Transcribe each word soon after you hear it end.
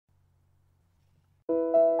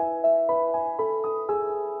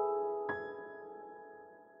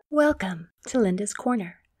Welcome to Linda's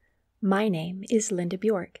Corner. My name is Linda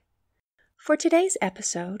Bjork. For today's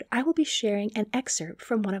episode, I will be sharing an excerpt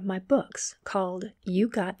from one of my books called You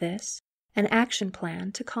Got This, an action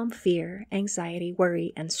plan to calm fear, anxiety,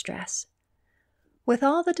 worry, and stress. With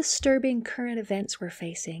all the disturbing current events we're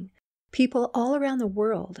facing, people all around the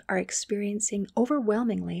world are experiencing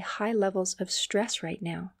overwhelmingly high levels of stress right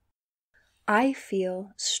now. I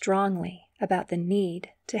feel strongly about the need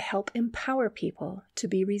to help empower people to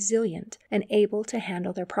be resilient and able to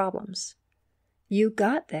handle their problems. You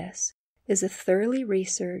Got This is a thoroughly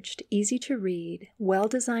researched, easy-to-read,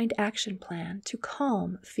 well-designed action plan to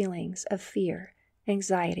calm feelings of fear,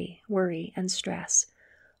 anxiety, worry, and stress,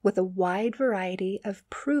 with a wide variety of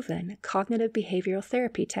proven cognitive behavioral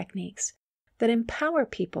therapy techniques that empower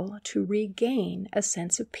people to regain a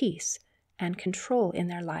sense of peace and control in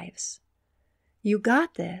their lives. You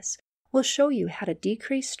Got This will show you how to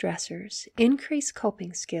decrease stressors, increase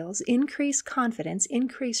coping skills, increase confidence,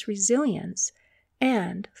 increase resilience,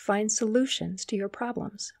 and find solutions to your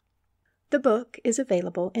problems. The book is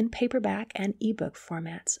available in paperback and ebook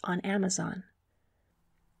formats on Amazon.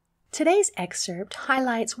 Today's excerpt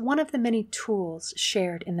highlights one of the many tools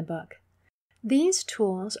shared in the book. These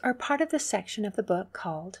tools are part of the section of the book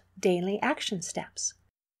called Daily Action Steps.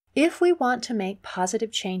 If we want to make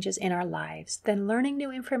positive changes in our lives, then learning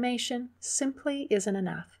new information simply isn't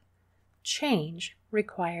enough. Change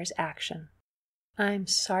requires action. I'm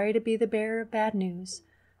sorry to be the bearer of bad news,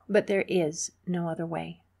 but there is no other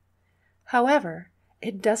way. However,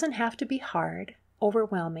 it doesn't have to be hard,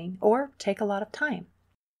 overwhelming, or take a lot of time.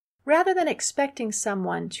 Rather than expecting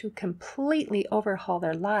someone to completely overhaul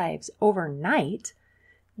their lives overnight,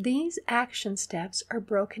 these action steps are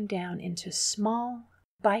broken down into small,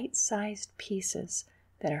 bite-sized pieces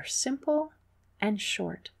that are simple and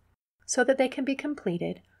short, so that they can be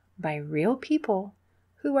completed by real people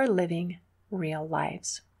who are living real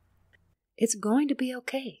lives. It's going to be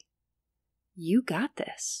okay. You got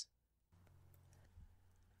this.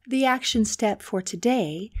 The action step for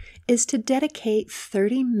today is to dedicate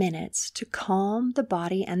 30 minutes to calm the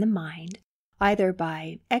body and the mind, either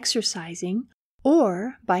by exercising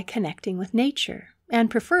or by connecting with nature,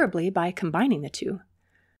 and preferably by combining the two.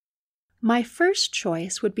 My first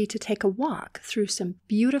choice would be to take a walk through some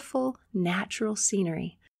beautiful natural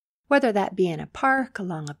scenery, whether that be in a park,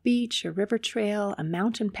 along a beach, a river trail, a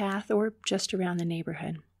mountain path, or just around the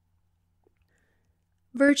neighborhood.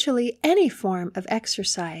 Virtually any form of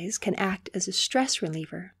exercise can act as a stress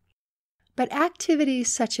reliever, but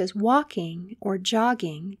activities such as walking or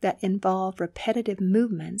jogging that involve repetitive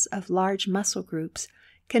movements of large muscle groups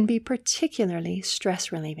can be particularly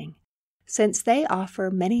stress relieving, since they offer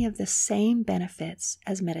many of the same benefits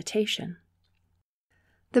as meditation.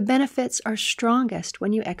 The benefits are strongest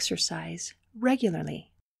when you exercise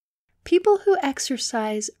regularly. People who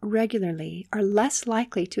exercise regularly are less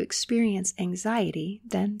likely to experience anxiety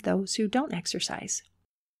than those who don't exercise.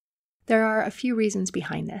 There are a few reasons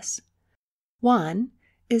behind this. One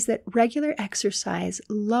is that regular exercise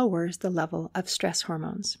lowers the level of stress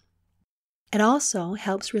hormones. It also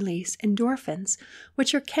helps release endorphins,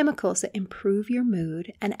 which are chemicals that improve your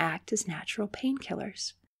mood and act as natural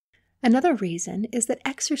painkillers. Another reason is that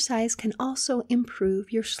exercise can also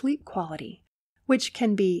improve your sleep quality, which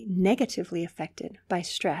can be negatively affected by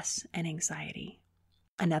stress and anxiety.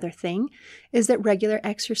 Another thing is that regular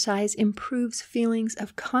exercise improves feelings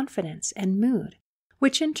of confidence and mood,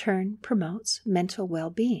 which in turn promotes mental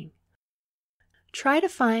well-being. Try to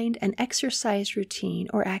find an exercise routine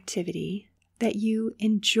or activity that you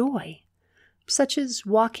enjoy, such as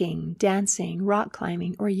walking, dancing, rock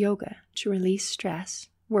climbing, or yoga to release stress,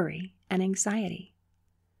 worry, and anxiety.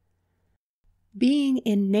 Being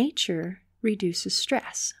in nature reduces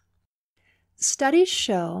stress. Studies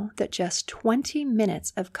show that just 20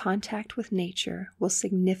 minutes of contact with nature will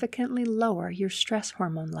significantly lower your stress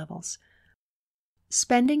hormone levels.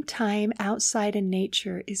 Spending time outside in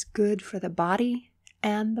nature is good for the body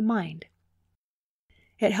and the mind.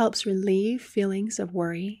 It helps relieve feelings of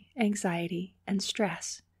worry, anxiety, and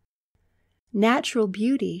stress. Natural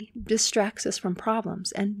beauty distracts us from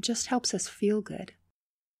problems and just helps us feel good.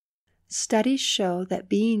 Studies show that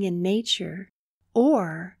being in nature,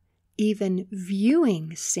 or even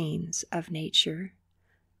viewing scenes of nature,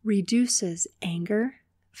 reduces anger,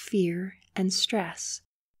 fear, and stress,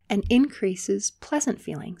 and increases pleasant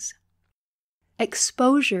feelings.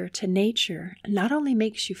 Exposure to nature not only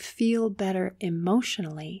makes you feel better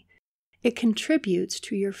emotionally, it contributes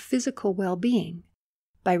to your physical well-being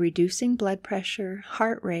by reducing blood pressure,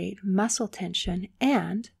 heart rate, muscle tension,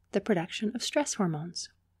 and the production of stress hormones.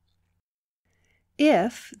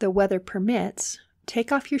 If the weather permits,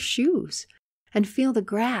 take off your shoes and feel the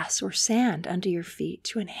grass or sand under your feet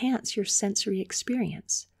to enhance your sensory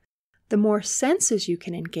experience. The more senses you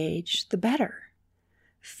can engage, the better.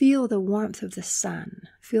 Feel the warmth of the sun,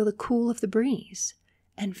 feel the cool of the breeze,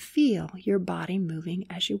 and feel your body moving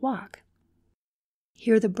as you walk.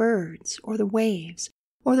 Hear the birds or the waves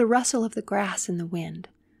or the rustle of the grass in the wind.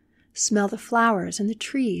 Smell the flowers and the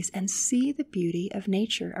trees and see the beauty of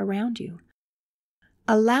nature around you.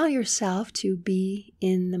 Allow yourself to be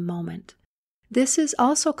in the moment. This is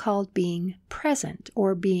also called being present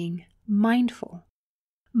or being mindful.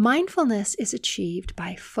 Mindfulness is achieved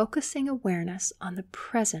by focusing awareness on the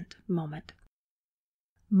present moment.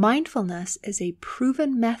 Mindfulness is a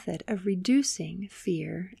proven method of reducing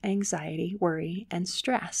fear, anxiety, worry, and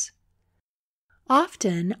stress.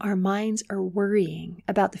 Often our minds are worrying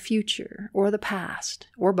about the future or the past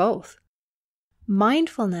or both.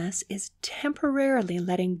 Mindfulness is temporarily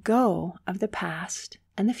letting go of the past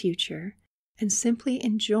and the future and simply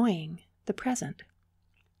enjoying the present.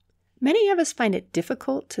 Many of us find it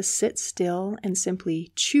difficult to sit still and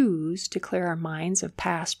simply choose to clear our minds of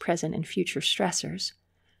past, present, and future stressors.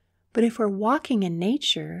 But if we're walking in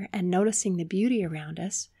nature and noticing the beauty around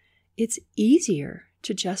us, it's easier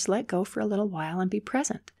to just let go for a little while and be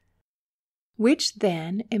present, which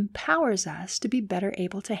then empowers us to be better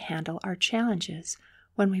able to handle our challenges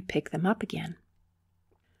when we pick them up again.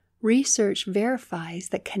 Research verifies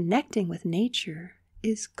that connecting with nature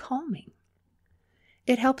is calming.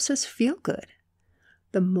 It helps us feel good.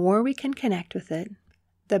 The more we can connect with it,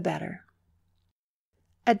 the better.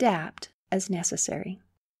 Adapt as necessary.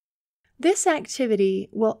 This activity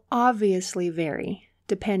will obviously vary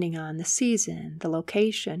depending on the season, the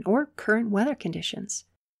location, or current weather conditions.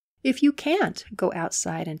 If you can't go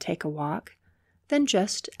outside and take a walk, then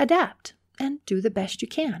just adapt and do the best you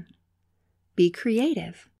can. Be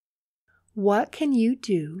creative. What can you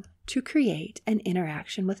do to create an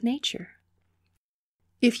interaction with nature?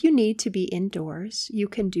 If you need to be indoors, you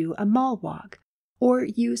can do a mall walk or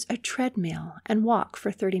use a treadmill and walk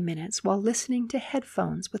for 30 minutes while listening to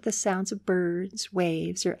headphones with the sounds of birds,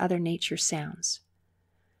 waves, or other nature sounds.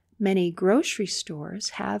 Many grocery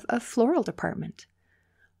stores have a floral department.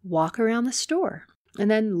 Walk around the store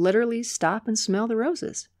and then literally stop and smell the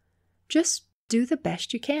roses. Just do the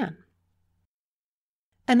best you can.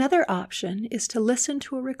 Another option is to listen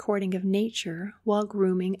to a recording of nature while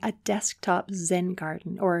grooming a desktop Zen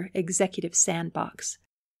garden or executive sandbox.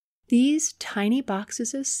 These tiny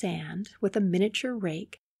boxes of sand with a miniature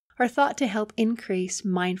rake are thought to help increase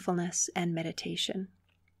mindfulness and meditation.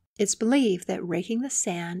 It's believed that raking the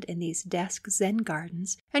sand in these desk Zen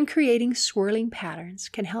gardens and creating swirling patterns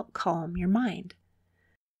can help calm your mind.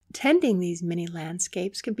 Tending these mini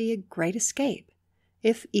landscapes can be a great escape,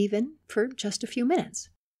 if even for just a few minutes.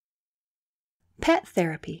 Pet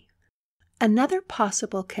therapy. Another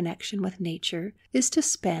possible connection with nature is to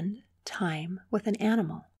spend time with an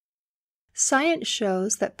animal. Science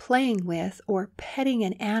shows that playing with or petting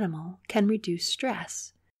an animal can reduce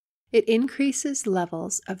stress. It increases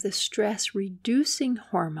levels of the stress-reducing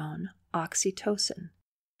hormone oxytocin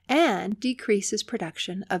and decreases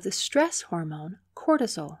production of the stress hormone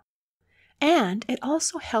cortisol. And it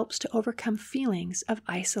also helps to overcome feelings of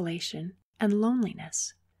isolation and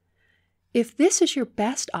loneliness. If this is your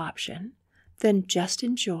best option, then just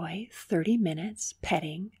enjoy 30 minutes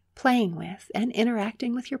petting, playing with, and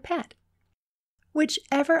interacting with your pet.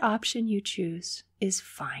 Whichever option you choose is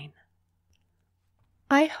fine.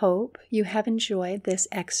 I hope you have enjoyed this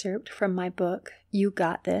excerpt from my book, You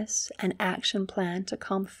Got This, An Action Plan to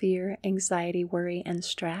Calm Fear, Anxiety, Worry, and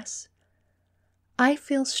Stress. I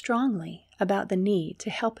feel strongly about the need to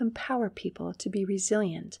help empower people to be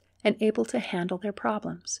resilient and able to handle their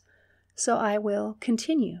problems, so I will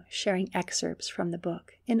continue sharing excerpts from the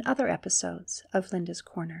book in other episodes of Linda's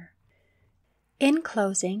Corner. In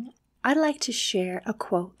closing, I'd like to share a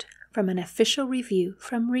quote from an official review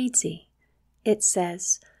from Readsy. It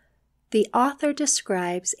says, "The author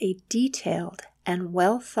describes a detailed and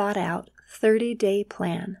well-thought-out 30-day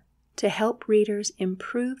plan to help readers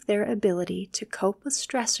improve their ability to cope with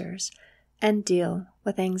stressors and deal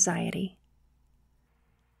with anxiety."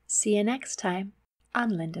 See you next time on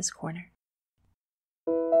Linda's Corner.